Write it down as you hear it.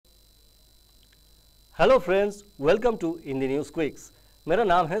Hello friends, welcome to indie news क्विक्स। मेरा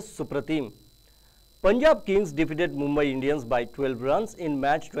नाम है सुप्रतीम। Punjab Kings defeated Mumbai Indians by 12 runs in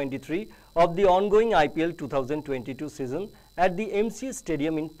match 23 of the ongoing IPL 2022 season at the MCA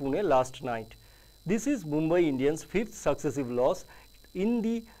Stadium in Pune last night. This is Mumbai Indians' fifth successive loss in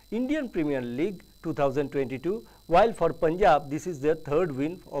the Indian Premier League 2022, while for Punjab this is their third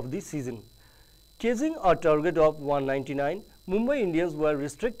win of the season. Chasing a target of 199, Mumbai Indians were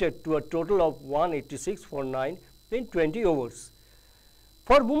restricted to a total of 186 for 9 in 20 overs.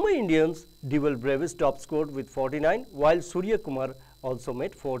 For Mumbai Indians, Dewald Brevis top scored with 49, while Suryakumar also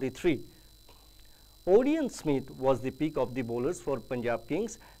made 43. Odean Smith was the peak of the bowlers for Punjab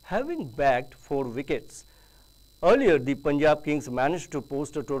Kings, having bagged 4 wickets. Earlier, the Punjab Kings managed to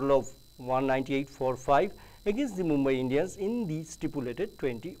post a total of 198 for 5 against the Mumbai Indians in the stipulated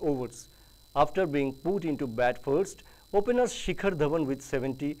 20 overs. After being put into bat first, openers Shikhar Dhawan with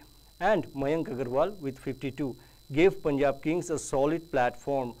 70 and Mayank Agarwal with 52 gave Punjab Kings a solid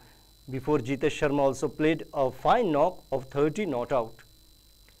platform before GS Sharma also played a fine knock of 30 not out.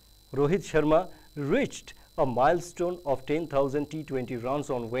 Rohit Sharma reached a milestone of 10,000 T20 runs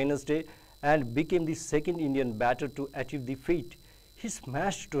on Wednesday and became the second Indian batter to achieve the feat. He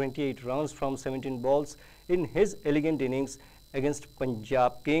smashed 28 runs from 17 balls in his elegant innings against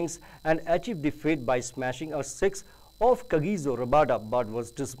Punjab Kings and achieved the feat by smashing a 6 of Kagiso Rabada, but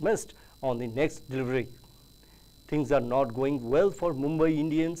was dismissed on the next delivery. Things are not going well for Mumbai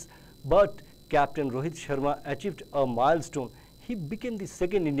Indians, but captain Rohit Sharma achieved a milestone. He became the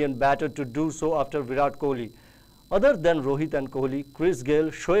second Indian batter to do so after Virat Kohli. Other than Rohit and Kohli, Chris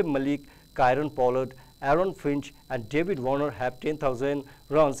Gayle, Shoaib Malik, Kieron Pollard, Aaron Finch and David Warner have 10,000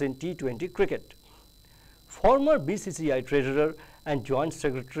 runs in T20 cricket. Former BCCI Treasurer and Joint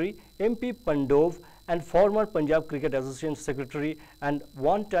Secretary MP Pandove and former Punjab Cricket Association Secretary and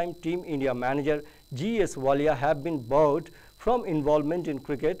one-time Team India manager GS Walia have been barred from involvement in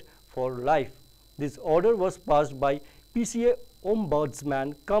cricket for life. This order was passed by PCA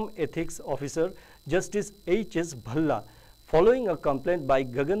Ombudsman cum Ethics Officer Justice H.S. Bhalla following a complaint by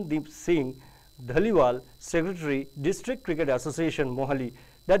Gagandeep Singh Dhaliwal, Secretary, District Cricket Association Mohali,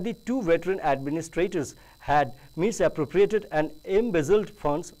 that the two veteran administrators had misappropriated and embezzled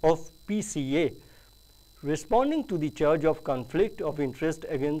funds of PCA. Responding to the charge of conflict of interest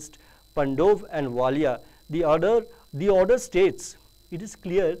against Pandove and Walia, the order states, it is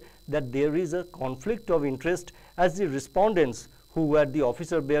clear that there is a conflict of interest as the respondents, who were the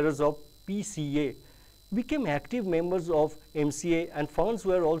officer bearers of PCA, became active members of MCA and funds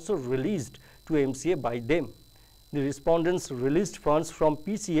were also released to MCA by them. The respondents released funds from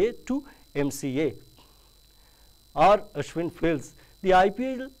PCA to MCA. Ashwin feels the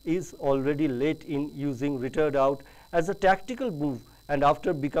IPL is already late in using retired out as a tactical move, and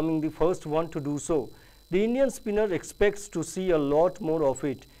after becoming the first one to do so, the Indian spinner expects to see a lot more of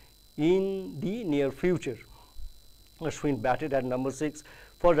it in the near future. Ashwin batted at number 6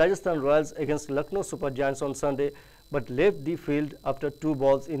 for Rajasthan Royals against Lucknow Super Giants on Sunday, but left the field after 2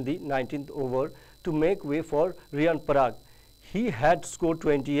 balls in the 19th over to make way for Rian Parag. He had scored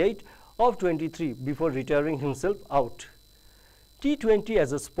 28 of 23 before retiring himself out. T20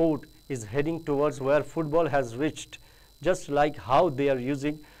 as a sport is heading towards where football has reached, just like how they are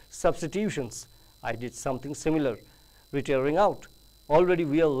using substitutions. I did something similar, retiring out. Already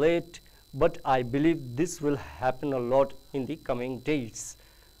we are late, but I believe this will happen a lot in the coming days.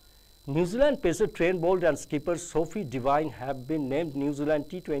 New Zealand pacer Trent, Boult and skipper Sophie Devine have been named New Zealand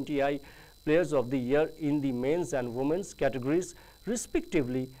T20I Players of the Year in the men's and women's categories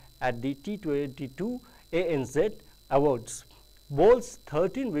respectively at the T22 ANZ Awards. Boult's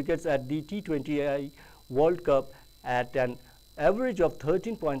 13 wickets at the T20I World Cup at an average of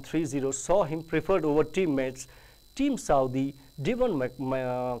 13.30 saw him preferred over teammates Team Saudi, Devon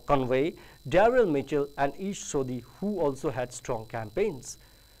Conway, Daryl Mitchell and Ish Sodhi, who also had strong campaigns.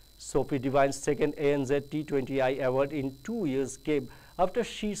 Sophie Devine's second ANZ T20I award in 2 years came after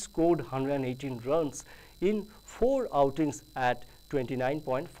she scored 118 runs in 4 outings at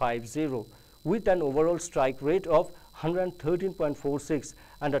 29.50 with an overall strike rate of 113.46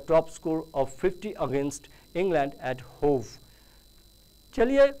 and a top score of 50 against England at Hove.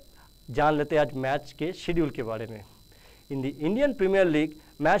 चलिए जान लेते हैं आज match के schedule के बारे में. In the Indian Premier League,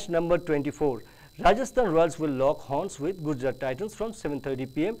 match number 24, Rajasthan Royals will lock horns with Gujarat Titans from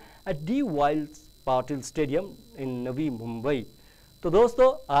 7:30 p.m. at Dewald Stadium in Navi Mumbai. तो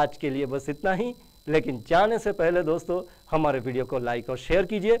दोस्तों आज के लिए बस इतना ही, लेकिन जाने से पहले दोस्तों हमारे वीडियो को लाइक और शेयर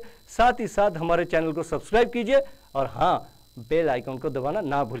कीजिए, साथ ही साथ हमारे चैनल को सब्सक्राइब कीजिए और हाँ, बेल आइकन को दबाना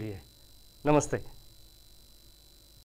ना भूलिए. नमस्ते.